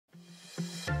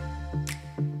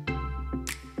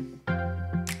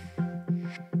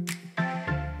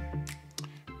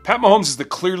Pat Mahomes is the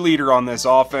clear leader on this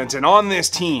offense and on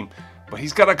this team, but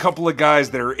he's got a couple of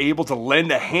guys that are able to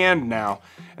lend a hand now,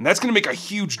 and that's going to make a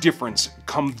huge difference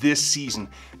come this season.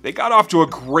 They got off to a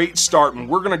great start, and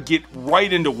we're going to get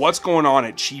right into what's going on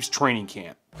at Chiefs training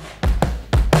camp.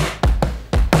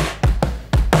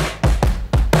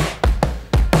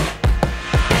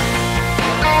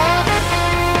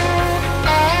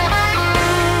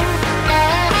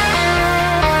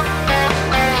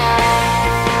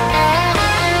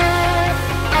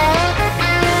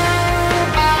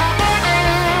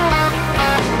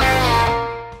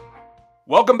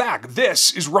 Welcome back.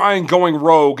 This is Ryan going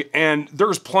rogue, and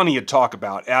there's plenty to talk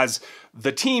about as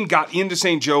the team got into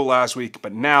St. Joe last week,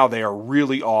 but now they are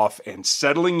really off and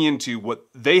settling into what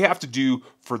they have to do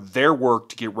for their work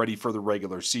to get ready for the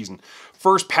regular season.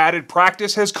 First padded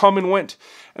practice has come and went,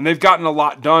 and they've gotten a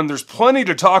lot done. There's plenty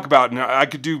to talk about, and I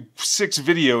could do 6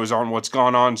 videos on what's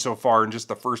gone on so far in just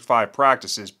the first 5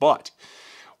 practices, but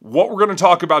what we're going to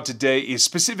talk about today is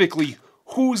specifically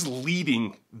who's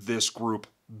leading this group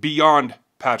beyond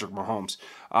Patrick Mahomes.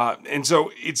 And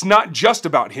so it's not just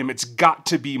about him, it's got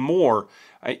to be more,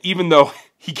 even though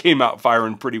he came out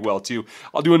firing pretty well too.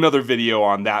 I'll do another video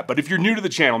on that, but if you're new to the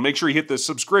channel, make sure you hit the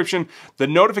subscription, the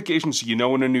notification so you know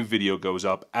when a new video goes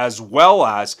up, as well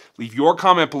as leave your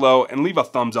comment below and leave a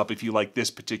thumbs up if you like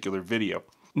this particular video.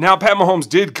 Now, Pat Mahomes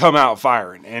did come out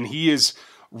firing, and he is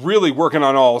really working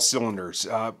on all cylinders,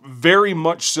 very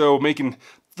much so, making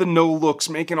the no looks,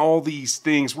 making all these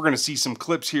things. We're going to see some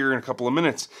clips here in a couple of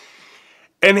minutes.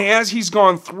 And as he's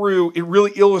gone through, it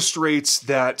really illustrates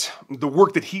that the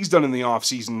work that he's done in the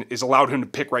offseason has allowed him to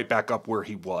pick right back up where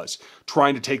he was,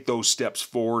 trying to take those steps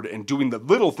forward and doing the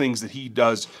little things that he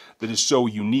does that is so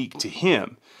unique to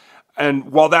him.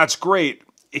 And while that's great,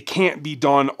 it can't be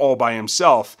done all by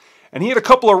himself. And he had a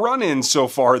couple of run-ins so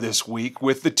far this week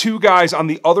with the 2 guys on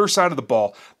the other side of the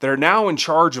ball that are now in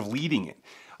charge of leading it.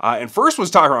 And first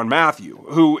was Tyrann Mathieu,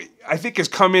 who I think has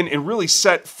come in and really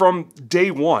set from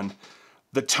day one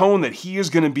the tone that he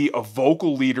is going to be a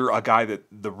vocal leader, a guy that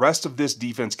the rest of this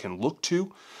defense can look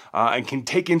to and can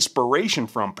take inspiration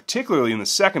from, particularly in the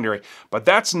secondary. But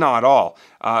that's not all.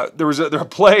 There was a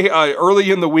play early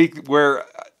in the week where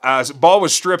the ball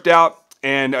was stripped out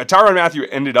and Tyrann Mathieu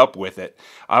ended up with it.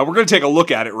 We're going to take a look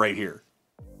at it right here.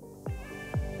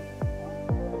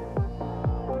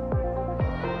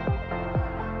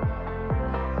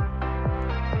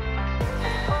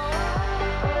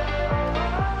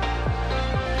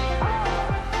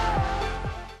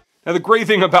 Now, the great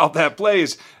thing about that play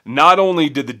is not only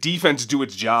did the defense do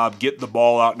its job, get the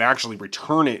ball out and actually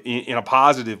return it in a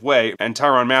positive way, and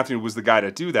Tyrann Mathieu was the guy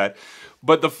to do that,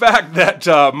 but the fact that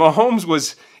Mahomes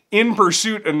was in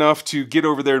pursuit enough to get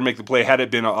over there and make the play, had it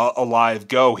been a live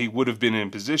go, he would have been in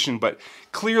position, but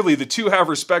clearly the 2 have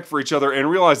respect for each other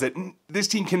and realize that this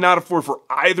team cannot afford for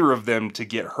either of them to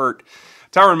get hurt.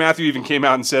 Tyrann Mathieu even came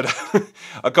out and said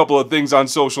a couple of things on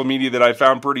social media that I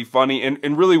found pretty funny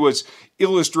and really was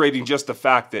illustrating just the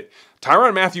fact that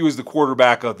Tyrann Mathieu is the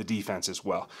quarterback of the defense as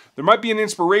well. There might be an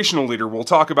inspirational leader. We'll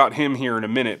talk about him here in a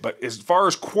minute. But as far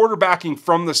as quarterbacking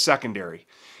from the secondary,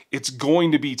 it's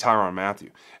going to be Tyrann Mathieu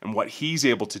and what he's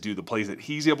able to do, the plays that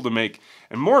he's able to make,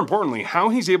 and more importantly, how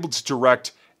he's able to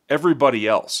direct everybody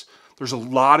else. There's a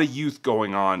lot of youth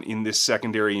going on in this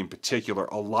secondary in particular,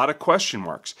 a lot of question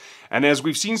marks. And as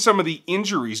we've seen some of the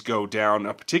injuries go down,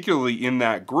 particularly in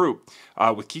that group,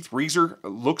 with Keith Reeser,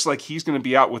 looks like he's going to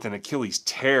be out with an Achilles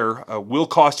tear. Will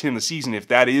cost him the season if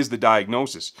that is the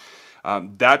diagnosis.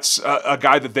 That's a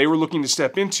guy that they were looking to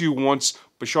step into once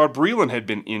Bashaud Breeland had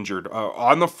been injured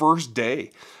on the first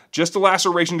day. Just a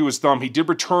laceration to his thumb. He did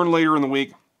return later in the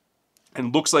week.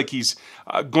 And looks like he's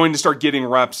going to start getting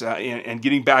reps and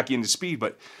getting back into speed.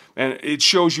 And it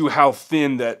shows you how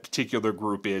thin that particular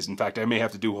group is. In fact, I may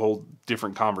have to do a whole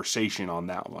different conversation on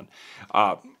that one.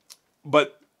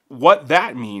 But what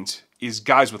that means is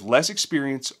guys with less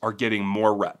experience are getting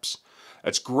more reps.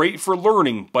 That's great for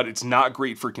learning, but it's not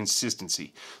great for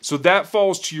consistency. So that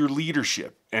falls to your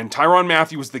leadership. And Tyrann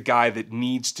Mathieu is the guy that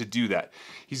needs to do that.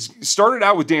 He's started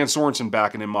out with Dan Sorensen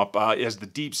backing him up as the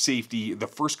deep safety the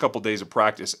first couple days of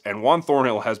practice, and Juan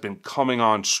Thornhill has been coming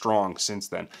on strong since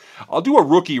then. I'll do a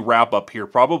rookie wrap-up here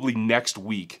probably next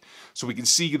week so we can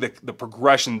see the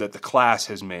progression that the class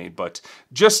has made. But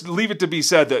just leave it to be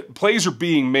said that plays are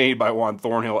being made by Juan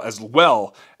Thornhill as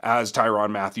well as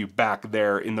Tyrann Mathieu back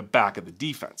there in the back of the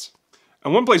defense.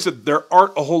 And one place that there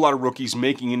aren't a whole lot of rookies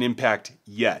making an impact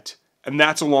yet, and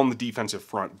that's along the defensive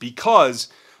front, because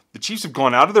The Chiefs have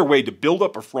gone out of their way to build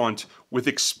up a front with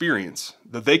experience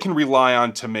that they can rely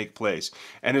on to make plays.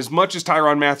 And as much as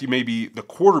Tyrann Mathieu may be the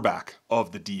quarterback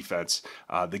of the defense,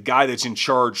 the guy that's in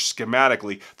charge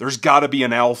schematically, there's got to be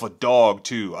an alpha dog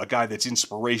too, a guy that's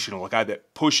inspirational, a guy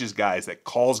that pushes guys, that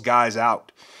calls guys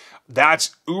out.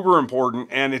 That's uber important,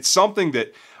 and it's something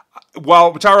that,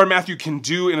 while Tyrann Mathieu can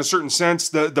do in a certain sense,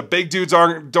 the big dudes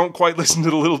don't quite listen to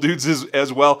the little dudes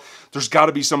as well. There's got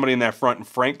to be somebody in that front, and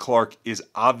Frank Clark is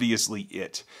obviously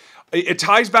it. It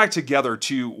ties back together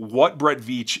to what Brett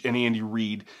Veach and Andy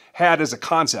Reid had as a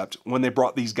concept when they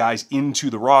brought these guys into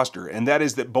the roster, and that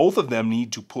is that both of them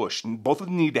need to push, and both of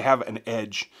them need to have an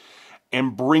edge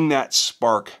and bring that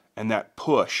spark and that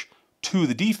push to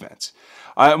the defense.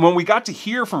 When we got to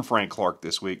hear from Frank Clark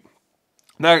this week,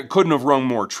 that couldn't have rung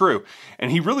more true.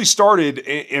 And he really started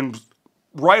and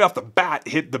right off the bat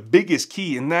hit the biggest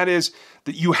key, and that is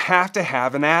that you have to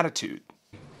have an attitude.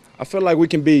 I feel like we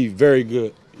can be very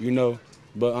good, you know,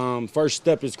 but first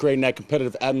step is creating that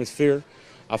competitive atmosphere.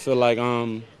 I feel like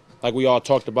we all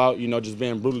talked about, you know, just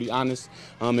being brutally honest.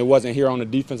 It wasn't here on the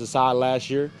defensive side last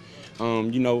year.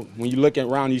 You know, when you look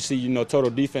around, you see, you know,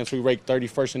 total defense, we ranked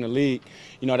 31st in the league.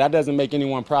 You know, that doesn't make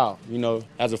anyone proud. You know,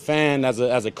 as a fan, as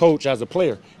a coach, as a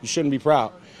player, you shouldn't be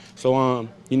proud. So,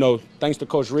 you know, thanks to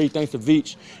Coach Reid, thanks to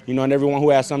Veach, you know, and everyone who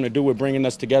has something to do with bringing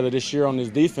us together this year on this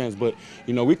defense. But,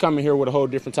 you know, we come in here with a whole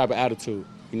different type of attitude.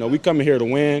 You know, we come in here to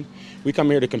win, we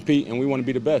come here to compete, and we want to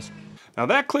be the best. Now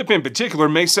that clip in particular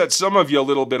may set some of you a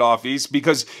little bit off ease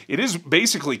because it is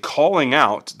basically calling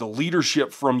out the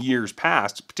leadership from years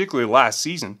past, particularly last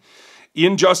season,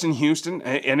 in Justin Houston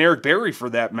and Eric Berry for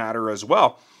that matter as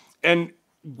well. And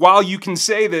while you can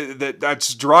say that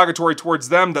that's derogatory towards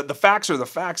them, that the facts are the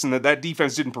facts and that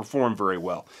defense didn't perform very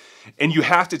well. And you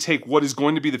have to take what is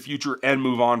going to be the future and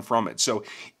move on from it. So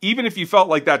even if you felt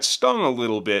like that stung a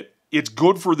little bit, it's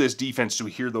good for this defense to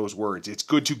hear those words. It's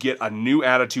good to get a new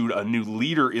attitude, a new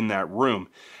leader in that room,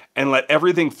 and let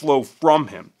everything flow from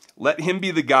him. Let him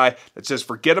be the guy that says,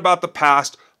 forget about the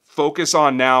past, focus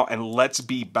on now, and let's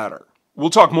be better.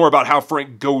 We'll talk more about how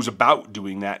Frank goes about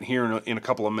doing that here in a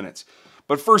couple of minutes.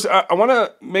 But first, I want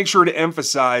to make sure to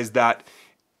emphasize that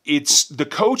it's the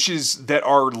coaches that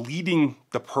are leading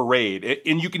the parade.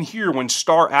 And you can hear when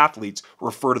star athletes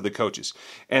refer to the coaches.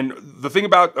 And the thing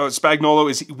about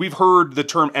Spagnuolo is we've heard the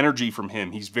term energy from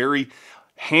him. He's very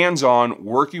hands-on,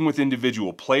 working with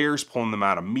individual players, pulling them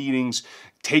out of meetings,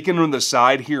 taking them to the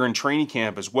side here in training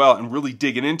camp as well, and really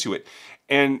digging into it.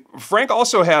 And Frank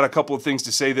also had a couple of things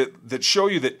to say that show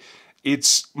you that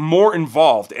it's more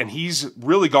involved, and he's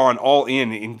really gone all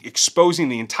in exposing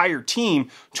the entire team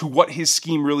to what his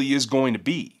scheme really is going to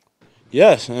be.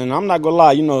 Yes, and I'm not going to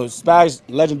lie, you know, Spag's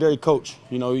legendary coach.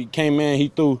 You know, he came in, he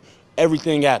threw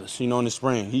everything at us, you know, in the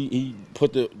spring. He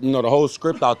put the whole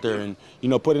script out there and, you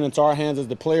know, put it into our hands as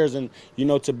the players and, you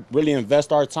know, to really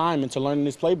invest our time into learning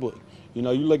this playbook. You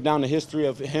know, you look down the history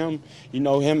of him, you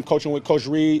know, him coaching with Coach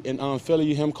Reid in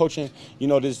Philly, him coaching, you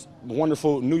know, this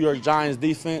wonderful New York Giants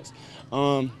defense.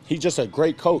 He's just a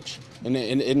great coach. And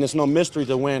it's no mystery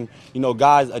to when, you know,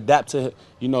 guys adapt to,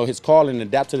 you know, his calling,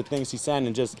 adapt to the things he's saying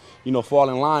and just, you know, fall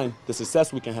in line, the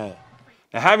success we can have.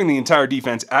 Now, having the entire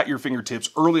defense at your fingertips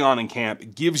early on in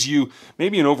camp gives you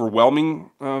maybe an overwhelming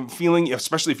feeling,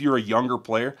 especially if you're a younger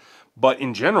player. But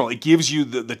in general, it gives you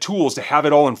the tools to have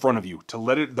it all in front of you, to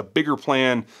let the bigger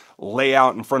plan lay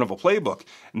out in front of a playbook.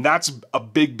 And that's a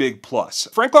big, big plus.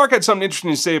 Frank Clark had something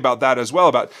interesting to say about that as well,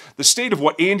 about the state of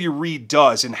what Andy Reid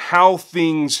does and how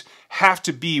things have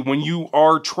to be when you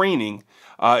are training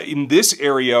in this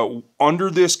area, under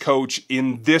this coach,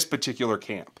 in this particular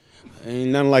camp.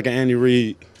 Ain't nothing like an Andy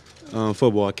Reid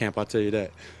football camp, I'll tell you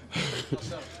that.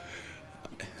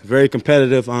 Very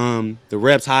competitive, the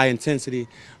reps high intensity.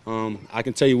 I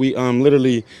can tell you we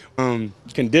literally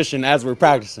condition as we're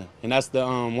practicing, and that's the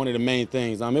one of the main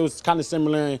things. It was kind of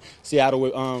similar in Seattle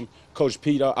with Coach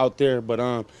Pete out there, but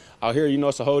out here, you know,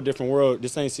 it's a whole different world.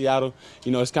 This ain't Seattle.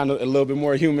 You know, it's kind of a little bit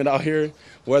more humid out here,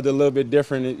 weather a little bit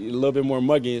different, a little bit more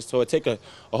muggy, so it take a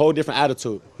whole different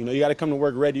attitude. You know, you got to come to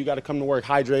work ready. You got to come to work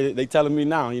hydrated. They telling me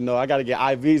now, you know, I got to get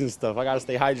IVs and stuff. I got to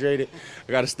stay hydrated.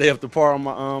 I got to stay up to par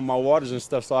on my waters and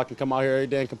stuff so I can come out here every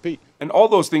day and compete. And all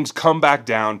those things come back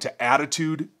down to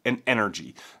attitude and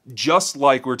energy, just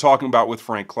like we're talking about with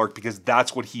Frank Clark, because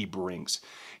that's what he brings.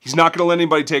 He's not going to let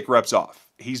anybody take reps off.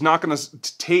 He's not going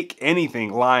to take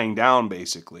anything lying down,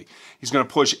 basically. He's going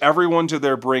to push everyone to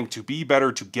their brink to be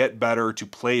better, to get better, to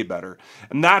play better.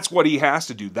 And that's what he has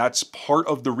to do. That's part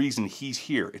of the reason he's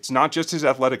here. It's not just his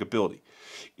athletic ability.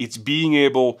 It's being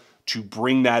able to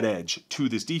bring that edge to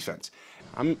this defense.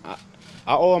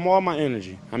 I owe him all my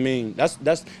energy. I mean,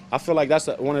 I feel like that's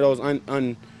one of those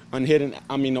unhidden.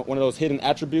 I mean, one of those hidden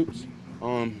attributes.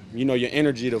 You know, your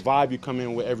energy, the vibe you come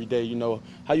in with every day. You know,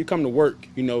 how you come to work.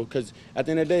 You know, because at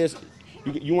the end of the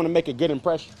day, you want to make a good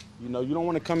impression. You know, you don't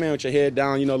want to come in with your head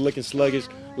down, you know, looking sluggish,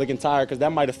 looking tired, because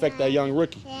that might affect that young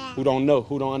rookie who don't know,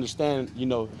 who don't understand, you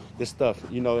know, this stuff.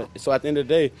 You know, so at the end of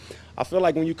the day, I feel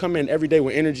like when you come in every day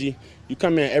with energy, you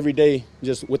come in every day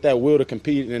just with that will to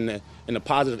compete and a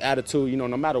positive attitude. You know,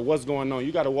 no matter what's going on,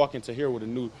 you got to walk into here with a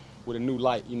new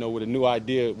light, you know, with a new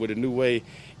idea, with a new way.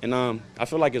 And I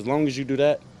feel like as long as you do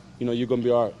that, you know, you're gonna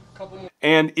be all right.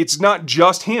 And it's not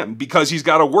just him, because he's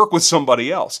got to work with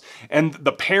somebody else. And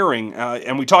the pairing,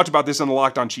 and we talked about this on the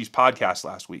Locked On Chiefs podcast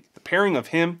last week, the pairing of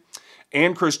him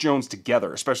and Chris Jones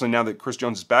together, especially now that Chris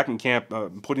Jones is back in camp,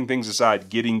 putting things aside,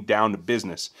 getting down to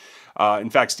business.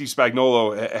 In fact, Steve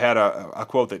Spagnuolo had a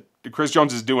quote that Chris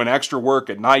Jones is doing extra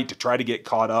work at night to try to get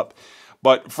caught up.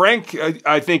 But Frank,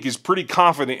 I think, is pretty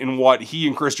confident in what he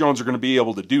and Chris Jones are going to be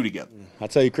able to do together. I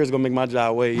tell you, Chris is going to make my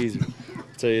job way easier. I'll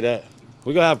tell you that.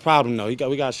 We're going to have a problem, though. We got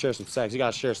to share some sacks. You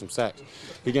got to share some sacks.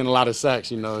 We're getting a lot of sacks,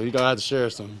 you know. You got to have to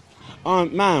share some.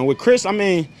 Man, with Chris, I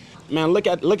mean, man, look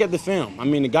at the film. I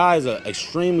mean, the guy is an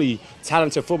extremely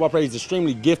talented football player. He's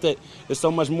extremely gifted. There's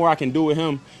so much more I can do with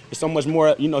him. There's so much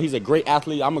more, you know, he's a great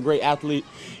athlete. I'm a great athlete.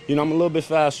 You know, I'm a little bit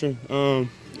faster.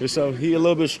 So he a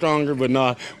little bit stronger, but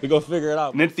nah, we go figure it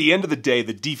out. And at the end of the day,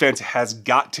 the defense has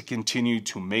got to continue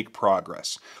to make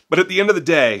progress. But at the end of the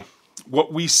day,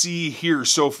 what we see here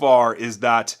so far is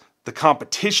that the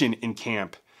competition in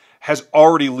camp has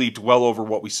already leaped well over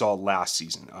what we saw last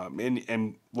season.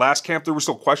 And last camp, there were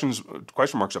still question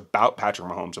marks about Patrick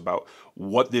Mahomes, about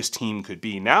what this team could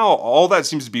be. Now, all that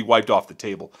seems to be wiped off the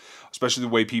table, especially the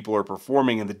way people are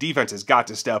performing, and the defense has got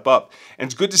to step up. And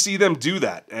it's good to see them do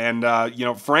that. And, you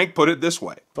know, Frank put it this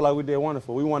way. I feel like we did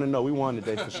wonderful. We want to know. We won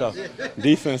today for sure.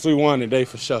 Defense, we won today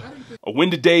for sure. A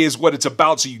win today is what it's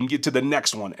about, so you can get to the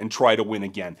next one and try to win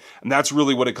again. And that's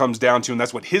really what it comes down to, and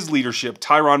that's what his leadership,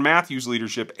 Tyrann Mathieu's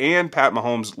leadership, and Pat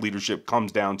Mahomes' leadership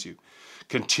comes down to.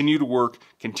 Continue to work,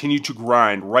 continue to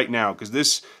grind right now, because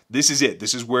this is it.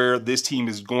 This is where this team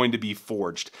is going to be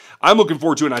forged. I'm looking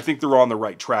forward to it, and I think they're on the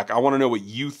right track. I want to know what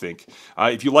you think.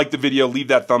 If you like the video, leave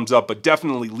that thumbs up, but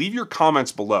definitely leave your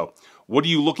comments below. What are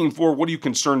you looking for? What are you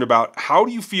concerned about? How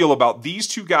do you feel about these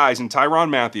two guys in Tyrann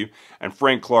Mathieu and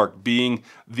Frank Clark being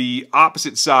the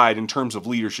opposite side in terms of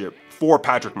leadership for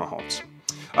Patrick Mahomes?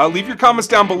 Leave your comments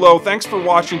down below. Thanks for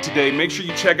watching today. Make sure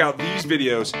you check out these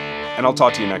videos, and I'll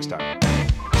talk to you next time.